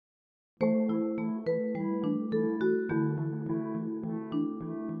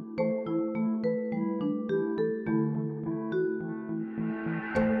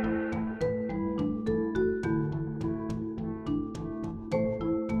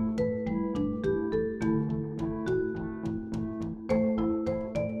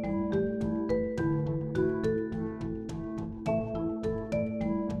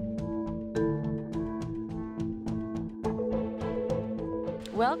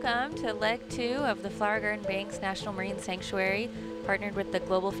Welcome to Leg 2 of the Flower Garden Banks National Marine Sanctuary, partnered with the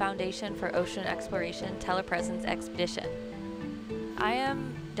Global Foundation for Ocean Exploration Telepresence Expedition. I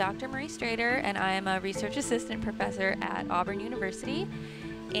am Dr. Marie Strader, and I am a research assistant professor at Auburn University,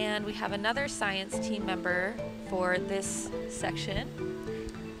 and we have another science team member for this section.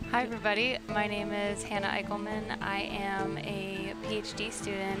 Hi everybody, my name is Hannah Aichelman. I am a Ph.D.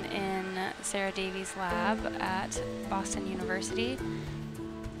 student in Sarah Davies' lab at Boston University.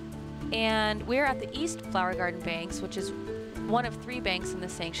 And we're at the East Flower Garden Banks, which is one of 3 banks in the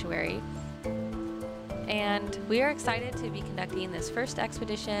sanctuary. And we are excited to be conducting this first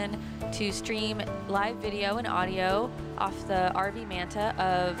expedition to stream live video and audio off the ROV Manta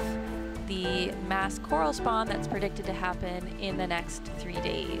of the mass coral spawn that's predicted to happen in the next 3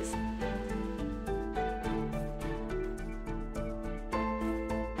 days.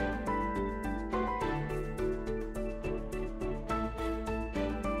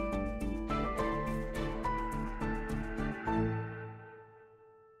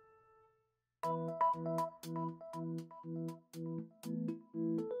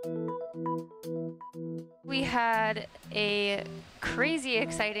 We had a crazy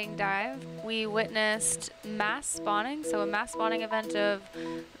exciting dive. We witnessed mass spawning, so a mass spawning event of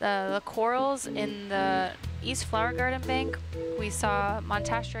the corals in the East Flower Garden Bank. We saw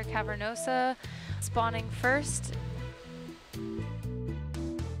Manta cavernosa spawning first.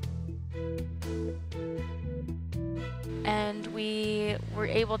 And we were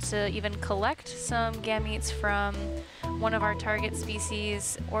able to even collect some gametes from one of our target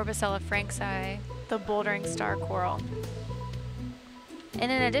species, Orbicella franxi, the bouldering star coral.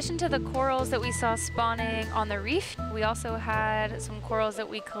 And in addition to the corals that we saw spawning on the reef, we also had some corals that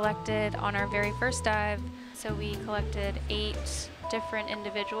we collected on our very first dive. So we collected 8 different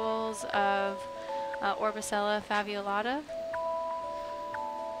individuals of Orbicella faviolata.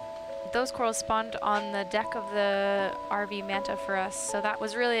 Those corals spawned on the deck of the ROV Manta for us, so that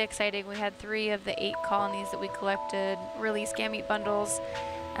was really exciting. We had 3 of the 8 colonies that we collected release gamete bundles,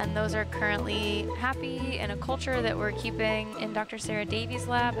 and those are currently happy in a culture that we're keeping in Dr. Sarah Davies'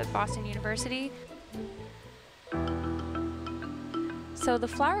 lab at Boston University. So the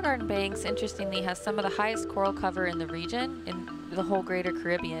Flower Garden Banks, interestingly, has some of the highest coral cover in the region, in the whole greater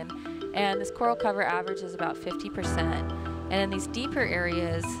Caribbean, and this coral cover averages about 50%. And in these deeper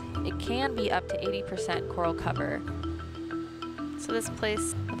areas, it can be up to 80% coral cover. So this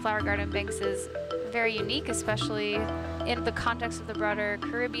place, the Flower Garden Banks, is very unique, especially in the context of the broader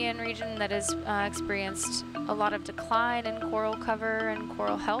Caribbean region that has experienced a lot of decline in coral cover and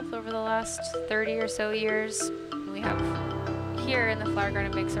coral health over the last 30 or so years. We have here in the Flower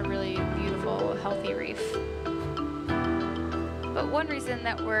Garden Banks a really beautiful, healthy reef. But one reason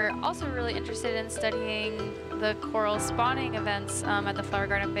that we're also really interested in studying the coral spawning events at the Flower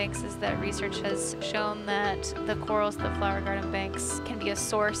Garden Banks is that research has shown that the corals at the Flower Garden Banks can be a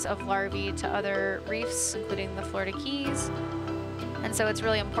source of larvae to other reefs, including the Florida Keys. And so it's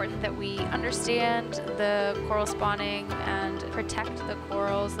really important that we understand the coral spawning and protect the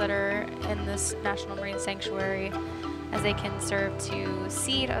corals that are in this National Marine Sanctuary, as they can serve to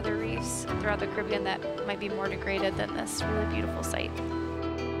seed other reefs throughout the Caribbean that might be more degraded than this really beautiful site.